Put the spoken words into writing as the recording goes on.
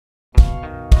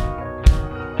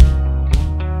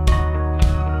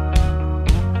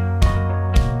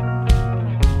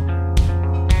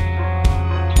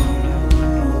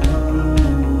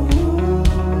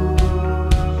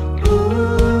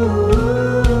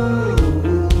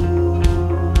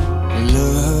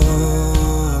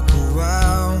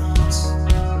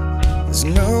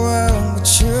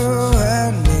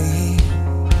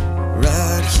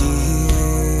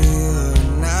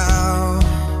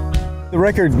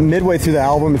record, midway through the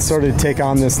album, it started to take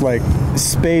on this like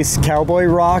space cowboy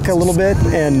rock a little bit,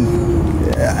 and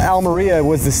Almeria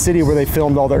was the city where they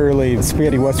filmed all the early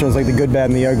spaghetti westerns like The Good, Bad,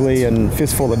 and the Ugly and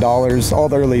Fistful of Dollars, all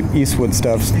the early Eastwood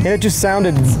stuff. And it just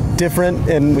sounded different,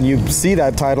 and when you see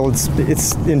that title,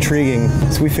 it's intriguing.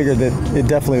 So we figured that it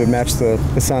definitely would match the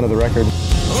sound of the record.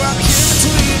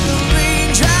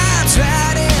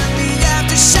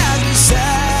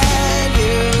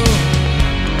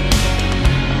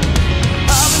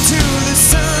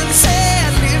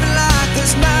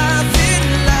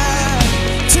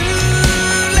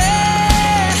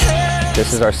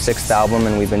 This is our 6th album,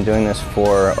 and we've been doing this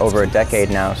for over a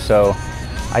decade now, so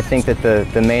I think that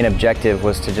the main objective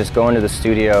was to just go into the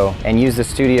studio and use the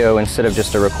studio instead of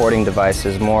just a recording device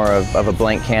as more of a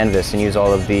blank canvas, and use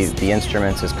all of the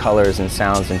instruments as colors and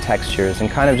sounds and textures,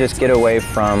 and kind of just get away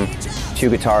from 2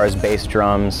 guitars, bass,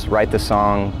 drums, write the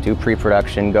song, do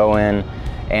pre-production, go in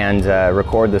and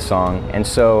record the song. And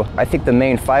so I think the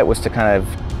main fight was to kind of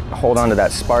hold on to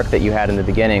that spark that you had in the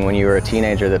beginning when you were a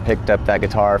teenager that picked up that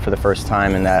guitar for the first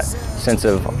time, and that sense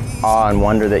of awe and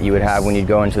wonder that you would have when you'd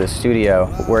go into the studio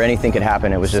where anything could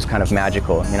happen. It was just kind of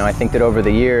magical. You know, I think that over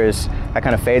the years that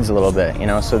kind of fades a little bit, you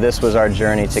know, so this was our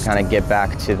journey to kind of get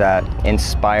back to that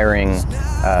inspiring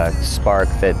spark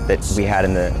that we had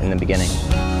in the beginning.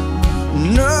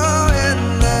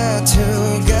 Knowing that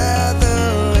together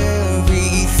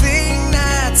everything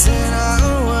that's in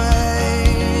our way.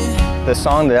 The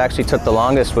song that actually took the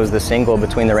longest was the single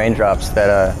Between the Raindrops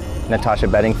that Natasha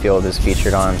Bedingfield is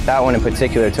featured on. That one in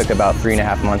particular took about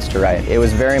 3.5 months to write. It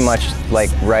was very much like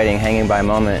writing Hanging by a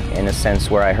Moment, in a sense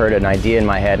where I heard an idea in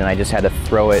my head and I just had to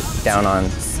throw it down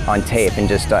on tape, and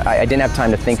just I didn't have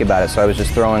time to think about it, so I was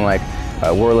just throwing like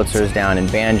Wurlitzers down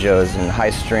and banjos and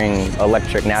high-string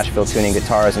electric Nashville tuning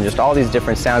guitars and just all these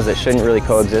different sounds that shouldn't really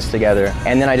coexist together.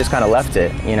 And then I just kind of left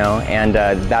it, you know, and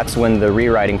that's when the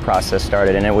rewriting process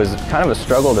started, and it was kind of a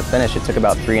struggle to finish. It took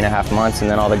about 3.5 months, and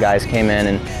then all the guys came in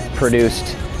and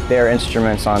produced their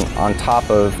instruments on top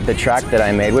of the track that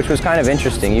I made, which was kind of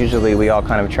interesting. Usually we all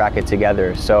kind of track it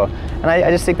together. So, and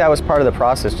I just think that was part of the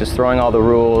process, just throwing all the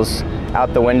rules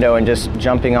out the window and just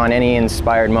jumping on any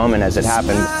inspired moment as it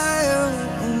happened.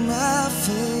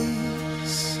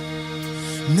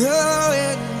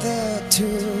 Knowing that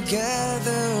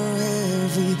together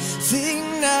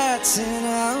everything that's in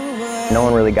our way. No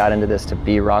one really got into this to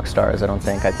be rock stars, I don't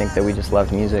think. I think that we just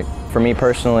loved music. For me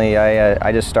personally,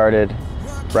 I just started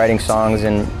writing songs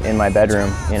in my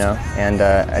bedroom, you know, and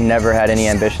I never had any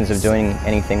ambitions of doing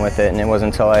anything with it. And it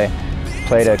wasn't until I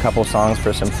played a couple songs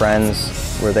for some friends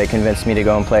where they convinced me to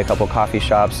go and play a couple coffee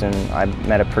shops, and I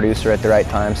met a producer at the right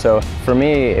time. So for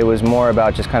me, it was more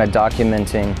about just kind of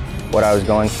documenting what I was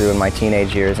going through in my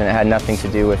teenage years, and it had nothing to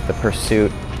do with the pursuit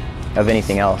of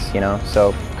anything else, you know?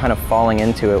 So kind of falling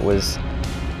into it was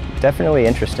definitely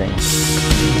interesting.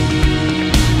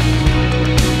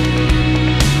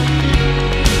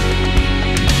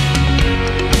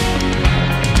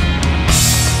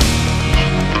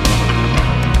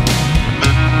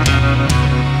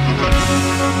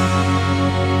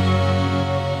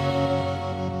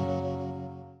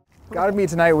 Gotta Be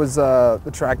Tonight was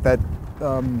the track that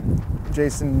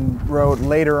Jason wrote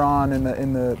later on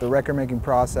in the record-making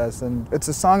process, and it's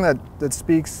a song that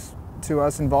speaks to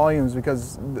us in volumes,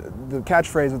 because the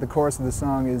catchphrase of the chorus of the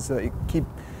song is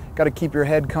got to keep your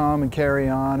head calm and carry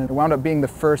on. And it wound up being the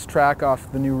first track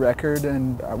off the new record,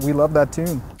 and we love that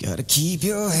tune. Gotta keep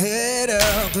your head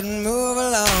up and move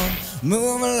along,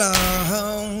 move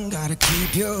along. Gotta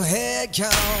keep your head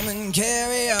calm and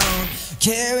carry on,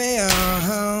 carry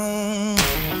on.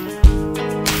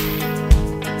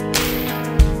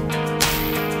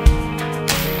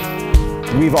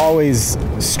 We've always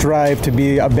strived to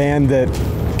be a band that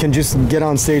can just get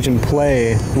on stage and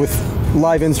play with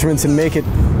live instruments and make it,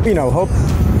 you know, hope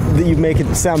that you make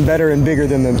it sound better and bigger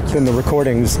than the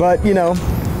recordings. But, you know,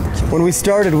 when we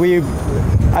started,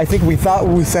 I think we thought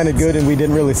we sounded good, and we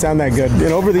didn't really sound that good.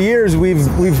 And over the years, we've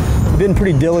been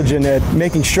pretty diligent at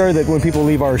making sure that when people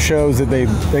leave our shows that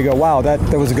they go, wow, that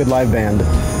was a good live band.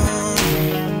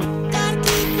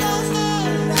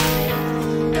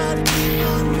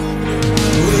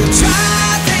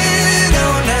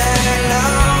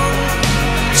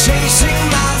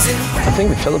 I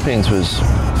think the Philippines was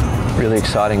really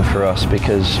exciting for us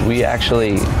because we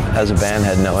actually, as a band,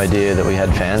 had no idea that we had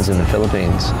fans in the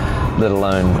Philippines. let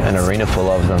alone an arena full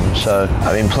of them. So,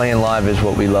 I mean, playing live is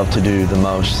what we love to do the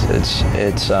most.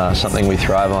 It's something we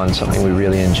thrive on, something we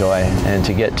really enjoy. And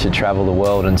to get to travel the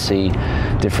world and see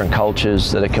different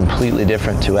cultures that are completely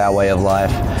different to our way of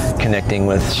life, connecting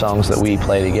with songs that we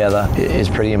play together is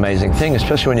a pretty amazing thing,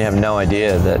 especially when you have no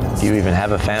idea that you even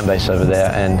have a fan base over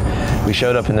there. And we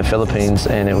showed up in the Philippines,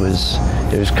 and it was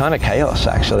kind of chaos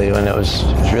actually, and it was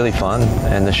really fun.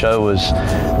 And the show was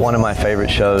one of my favorite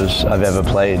shows I've ever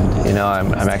played. You know,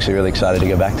 I'm actually really excited to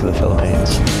go back to the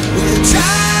Philippines. We're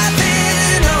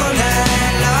driving all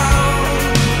night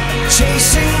long,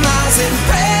 chasing miles and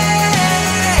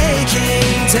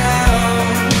breaking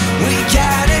down. We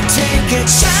gotta take a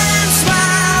chance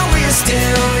while we're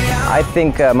still young. I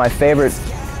think my favorite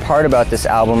part about this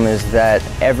album is that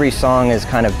every song is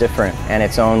kind of different and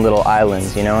its own little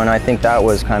islands, you know, and I think that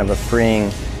was kind of a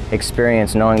freeing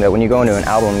experience, knowing that when you go into an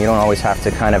album, you don't always have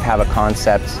to kind of have a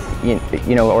concept,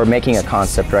 you know, or making a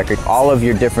concept record. All of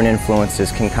your different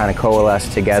influences can kind of coalesce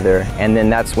together, and then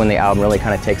that's when the album really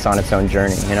kind of takes on its own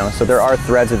journey, you know. So there are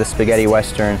threads of the spaghetti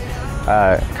western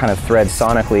kind of threads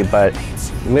sonically, but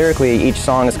lyrically each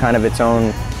song is kind of its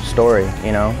own story,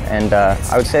 you know, and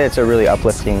I would say it's a really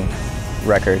uplifting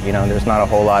record. You know, there's not a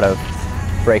whole lot of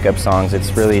breakup songs.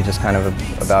 It's really just kind of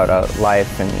about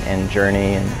life and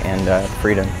journey and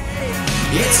freedom.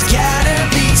 It's gotta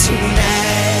be tonight.